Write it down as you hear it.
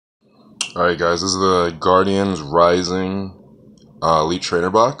Alright guys, this is the Guardians Rising Elite Trainer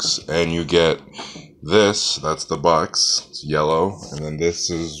box, and you get this, that's the box, it's yellow, and then this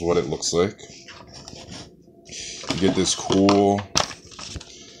is what it looks like. You get this cool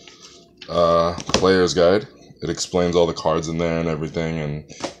player's guide. It explains all the cards in there and everything, and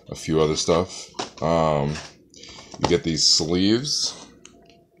a few other stuff. You get these sleeves.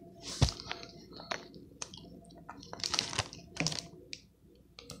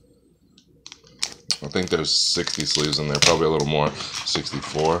 I think there's 60 sleeves in there, probably a little more,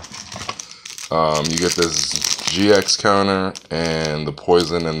 64. You get this GX counter and the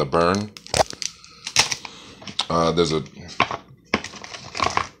poison and the burn.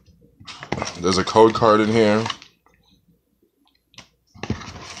 There's a code card in here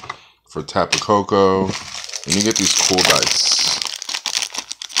for Tapu Koko, and you get these cool dice.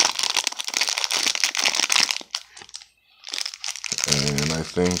 And I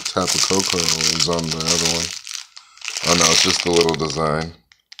think Tapu Koko is on the other one. Oh no, it's just the little design.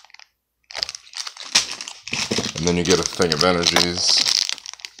 And then you get a thing of energies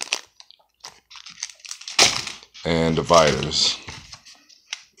and dividers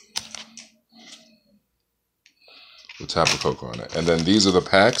with Tapu Koko on it. And then these are the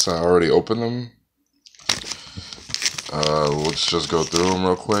packs. I already opened them. Let's just go through them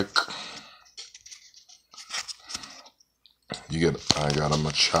real quick. I got a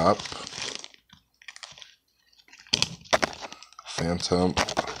Machop, Phantom,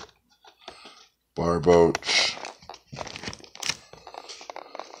 Barboach,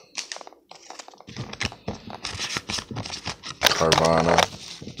 Carvanha,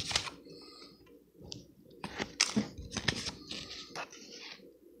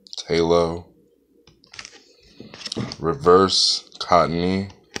 Halo, Reverse Cottony,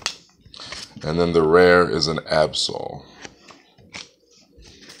 and then the rare is an Absol.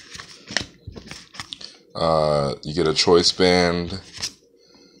 You get a Choice Band,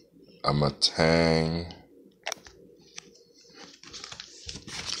 a Matang,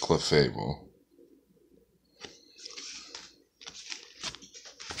 Clefable.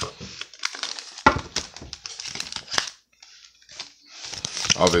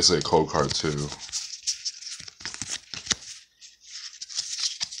 Obviously a code card too.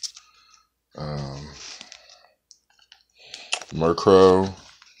 Murkrow,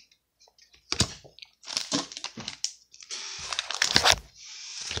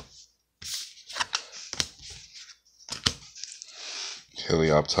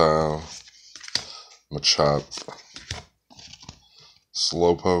 Helioptile, Machop,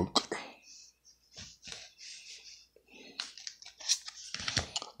 Slowpoke,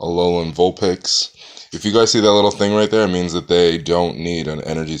 Alolan Vulpix. If you guys see that little thing right there, it means that they don't need an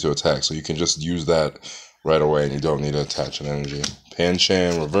energy to attack, so you can just use that right away and you don't need to attach an energy.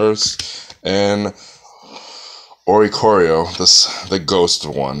 Pancham Reverse, and Oricorio, the ghost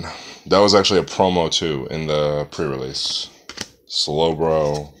one. That was actually a promo too in the pre-release.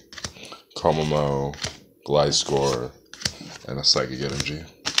 Slowbro, Komomo, Gliscor, and a Psychic Energy.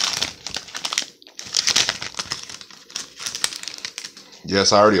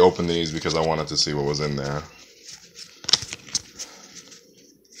 Yes, I already opened these because I wanted to see what was in there.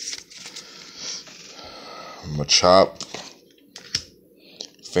 Machop,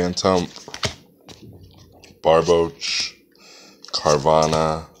 Phantom, Barboach,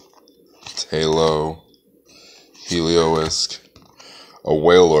 Carvanha, Halo, Heliolisk, a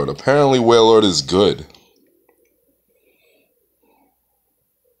Wailord. Apparently Wailord is good.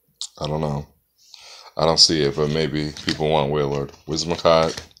 I don't know. I don't see it, but maybe people want Wailord.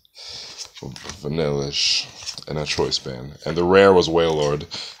 Whimsicott, Vanillish, and a Choice Band. And the rare was Wailord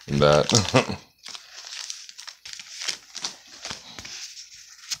in that.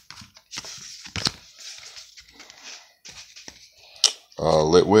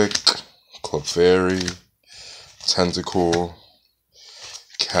 Litwick, Clefairy, Tentacool,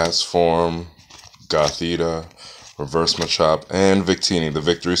 Castform, Gothita, Reverse Machop, and Victini, the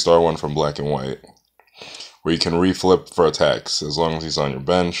Victory Star one from Black and White, where you can reflip for attacks as long as he's on your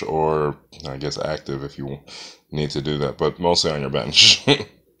bench, or I guess active if you need to do that, but mostly on your bench.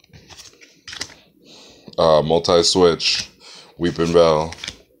 Multi-Switch, Weeping Bell,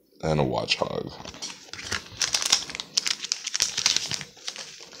 and a Watchog.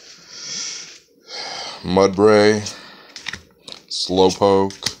 Mudbray,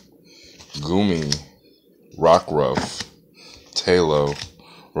 Slowpoke, Goomy, Rockruff, Tailo,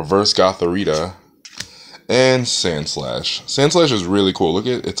 Reverse Gothorita, and Sandslash. Sandslash is really cool. Look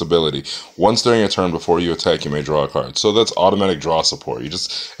at its ability. Once during a turn before you attack, you may draw a card. So that's automatic draw support.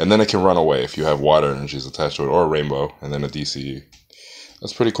 And then it can run away if you have water energies attached to it, or a rainbow, and then a DCE.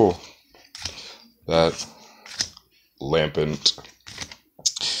 That's pretty cool. That Lampent.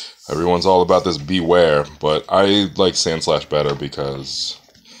 Everyone's all about this Beware, but I like Sandslash better because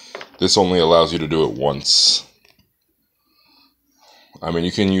this only allows you to do it once. I mean,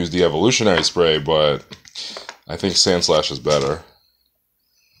 you can use the Evolutionary Spray, but I think Sandslash is better.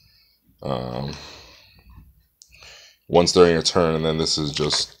 Once during your turn, and then this is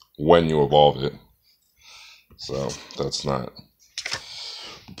just when you evolve it. So that's not.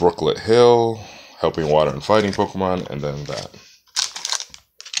 Brooklet Hill, helping water and fighting Pokemon, and then that.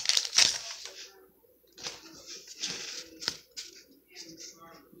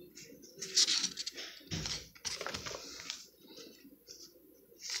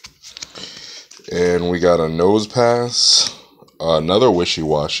 And we got a Nose Pass, another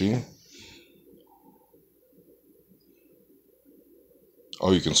Wishy-Washy.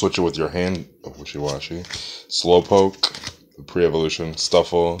 Oh, you can switch it with your hand. Oh, Wishy-Washy. Slowpoke, the pre-evolution,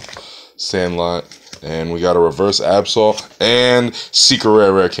 Stuffle, Sandlot, and we got a reverse Absol and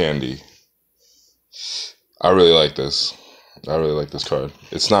Secret Rare Candy. I really like this. I really like this card.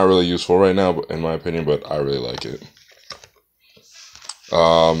 It's not really useful right now, in my opinion, but I really like it.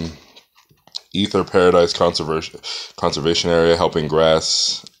 Ether Paradise Conservation Area, helping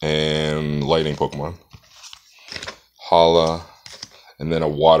grass and lighting Pokemon. Hala, and then a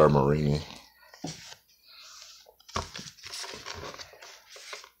Water Marini.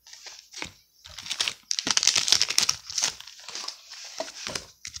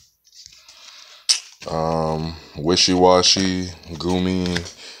 Wishy-Washy, Gumi,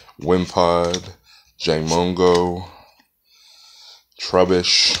 Wimpod, Jangmongo,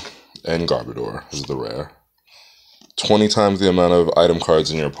 Trubbish, and Garbodor is the rare. 20 times the amount of item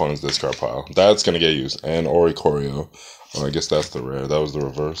cards in your opponent's discard pile. That's going to get used. And Oricorio. Oh, I guess that's the rare. That was the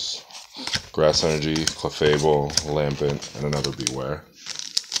reverse. Grass Energy, Clefable, Lampent, and another Beware.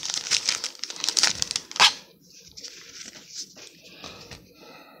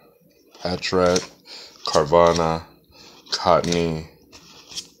 Patrat, Carvana, Cottonee,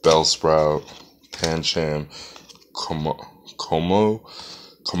 Bellsprout, Pancham, Komala,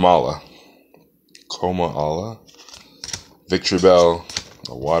 Victreebel,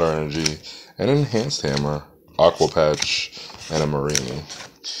 a Water Energy, an Enhanced Hammer, Aqua Patch, and a Marini.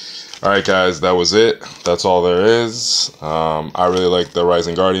 Alright guys, that was it. That's all there is. I really like the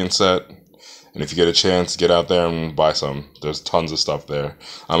Rising Guardian set. And if you get a chance, get out there and buy some. There's tons of stuff there.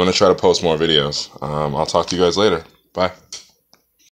 I'm going to try to post more videos. I'll talk to you guys later. Bye.